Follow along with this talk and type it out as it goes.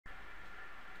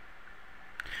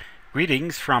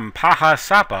Greetings from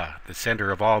Pahasapa, the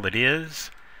center of all that is,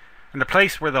 and the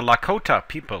place where the Lakota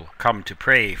people come to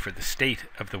pray for the state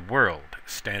of the world.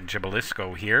 Stan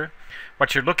Gibelisco here.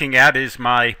 What you're looking at is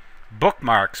my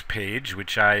bookmarks page,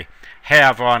 which I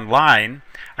have online.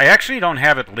 I actually don't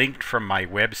have it linked from my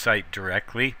website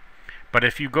directly, but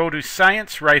if you go to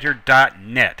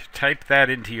sciencewriter.net, type that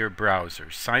into your browser,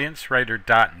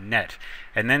 sciencewriter.net,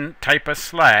 and then type a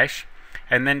slash,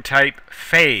 and then type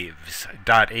faves.htm.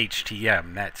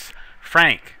 That's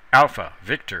Frank, Alpha,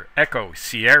 Victor, Echo,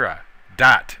 Sierra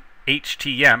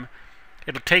 .htm.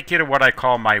 It'll take you to what I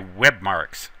call my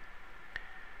webmarks.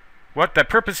 What the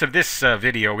purpose of this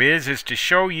video is to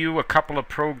show you a couple of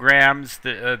programs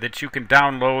that you can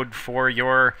download for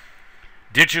your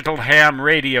digital ham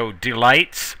radio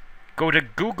delights. Go to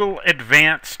Google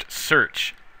Advanced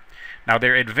Search. Now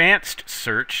their Advanced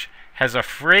Search has a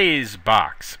phrase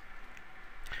box.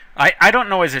 I don't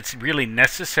know as it's really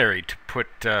necessary to put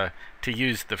to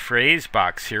use the phrase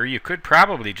box here. You could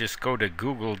probably just go to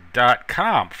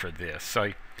google.com for this.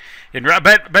 So,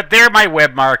 but they're my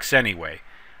web marks anyway.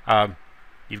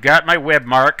 You've got my web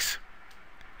marks,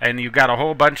 and you've got a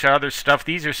whole bunch of other stuff.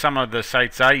 These are some of the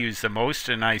sites I use the most,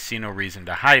 and I see no reason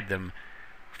to hide them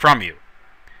from you.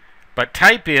 But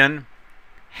type in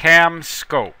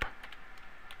HamScope.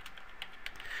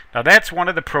 Now that's one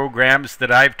of the programs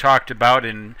that I've talked about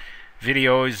in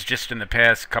videos just in the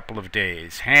past couple of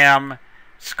days.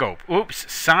 HamScope.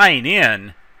 Oops, sign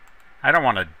in. I don't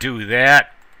want to do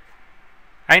that.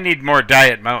 I need more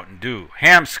Diet Mountain Dew.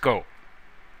 HamScope.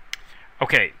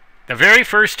 Okay, the very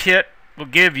first hit will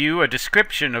give you a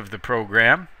description of the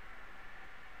program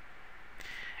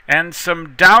and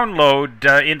some download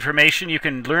information. You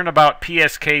can learn about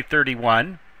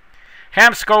PSK31.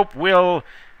 HamScope will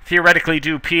theoretically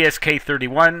do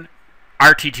PSK31,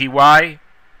 RTTY,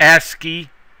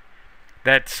 ASCII,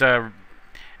 that's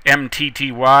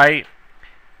MTTY,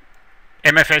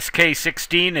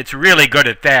 MFSK16. It's really good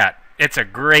at that. It's a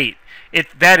great,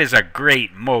 that is a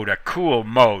great mode, a cool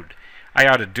mode. I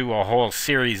ought to do a whole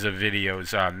series of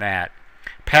videos on that.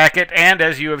 Packet, and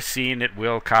as you have seen, it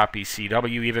will copy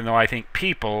CW, even though I think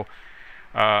people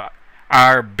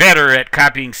are better at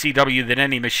copying CW than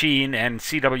any machine, and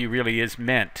CW really is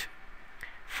meant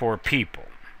for people.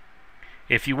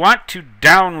 If you want to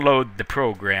download the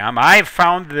program, I've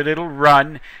found that it'll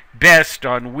run best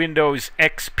on Windows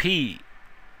XP.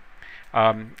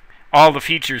 All the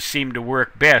features seem to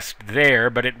work best there,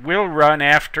 but it will run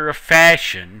after a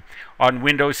fashion on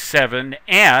Windows 7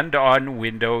 and on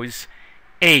Windows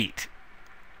 8.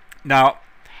 Now,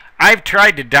 I've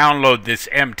tried to download this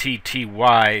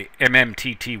MMTTY,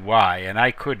 and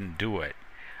I couldn't do it.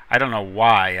 I don't know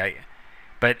why.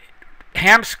 But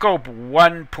HamScope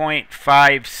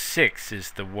 1.56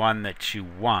 is the one that you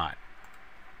want.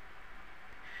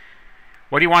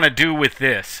 What do you want to do with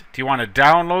this? Do you want to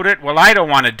download it? Well, I don't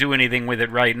want to do anything with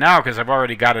it right now because I've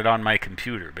already got it on my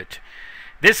computer. But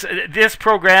this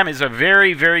program is a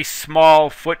very, very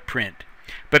small footprint.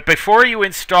 But before you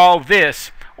install this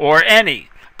or any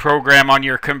program on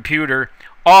your computer,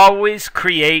 always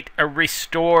create a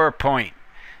restore point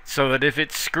so that if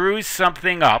it screws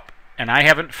something up, and I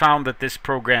haven't found that this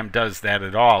program does that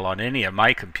at all on any of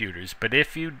my computers, but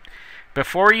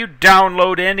before you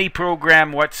download any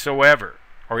program whatsoever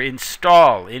or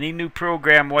install any new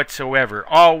program whatsoever,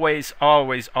 always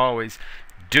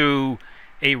do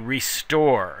a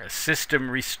restore, a system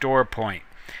restore point,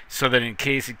 so that in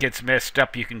case it gets messed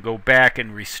up, you can go back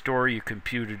and restore your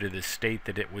computer to the state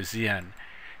that it was in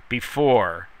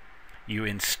before you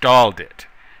installed it.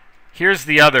 Here's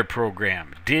the other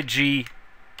program, DigiPan.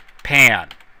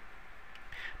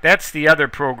 That's the other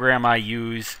program I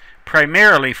use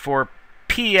primarily for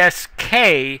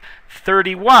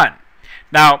PSK31.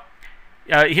 Now,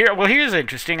 here's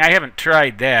interesting. I haven't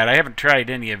tried that. I haven't tried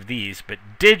any of these, but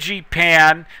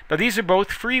DigiPan. Now, these are both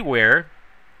freeware.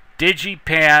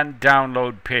 DigiPan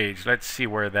download page. Let's see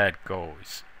where that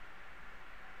goes.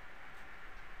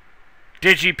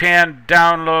 DigiPan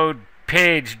download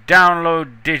page.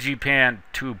 Download DigiPan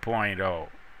 2.0.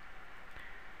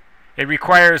 It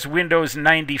requires Windows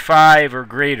 95 or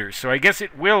greater, so I guess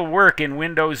it will work in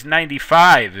Windows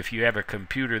 95 if you have a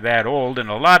computer that old, and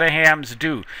a lot of hams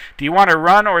do. Do you want to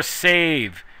run or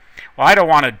save? Well, I don't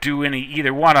want to do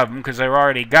either one of them because I've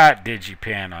already got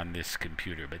DigiPan on this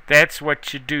computer, but that's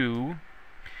what you do.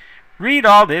 Read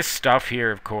all this stuff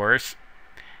here, of course,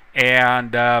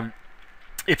 and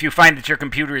if you find that your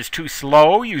computer is too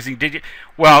slow using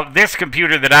well, this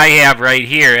computer that I have right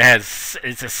here it's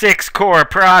a 6-core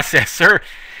processor,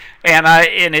 and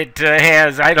it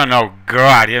has, I don't know,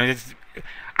 God,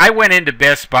 I went into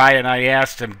Best Buy and I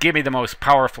asked them, give me the most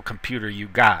powerful computer you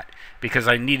got, because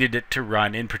I needed it to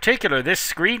run, in particular, this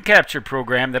screen capture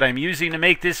program that I'm using to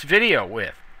make this video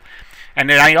with.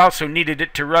 And then I also needed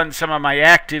it to run some of my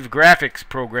active graphics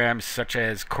programs such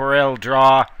as Corel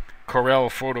Draw,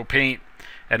 Corel Photo Paint,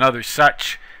 and other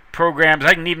such programs.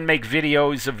 I can even make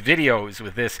videos of videos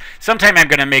with this. Sometime I'm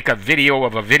going to make a video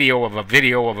of a video of a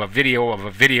video of a video of a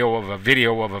video of a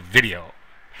video of a video.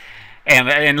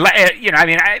 And you know, I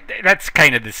mean, that's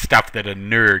kind of the stuff that a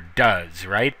nerd does,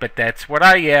 right? But that's what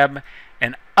I am,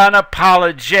 an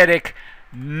unapologetic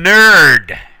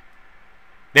nerd.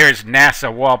 There's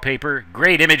NASA wallpaper.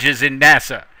 Great images in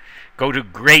NASA. Go to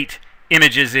Great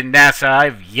Images in NASA.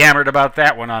 I've yammered about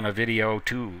that one on a video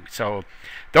too. So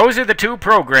those are the two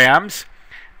programs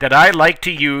that I like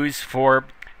to use for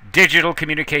digital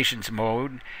communications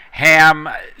mode: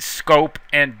 HamScope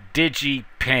and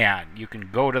DigiPan. You can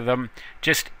go to them.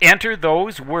 Just enter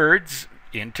those words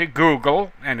into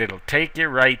Google and it'll take you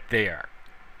right there.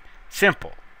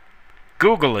 Simple.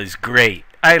 Google is great.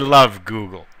 I love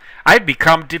Google. I've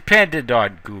become dependent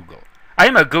on Google.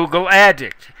 I'm a Google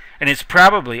addict, and it's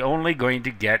probably only going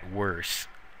to get worse.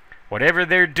 Whatever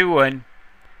they're doing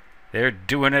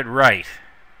it right.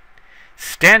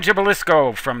 Stan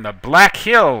Jabalisco from the Black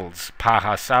Hills,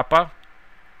 Pahasapa,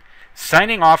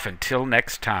 signing off until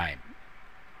next time.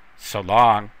 So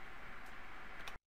long.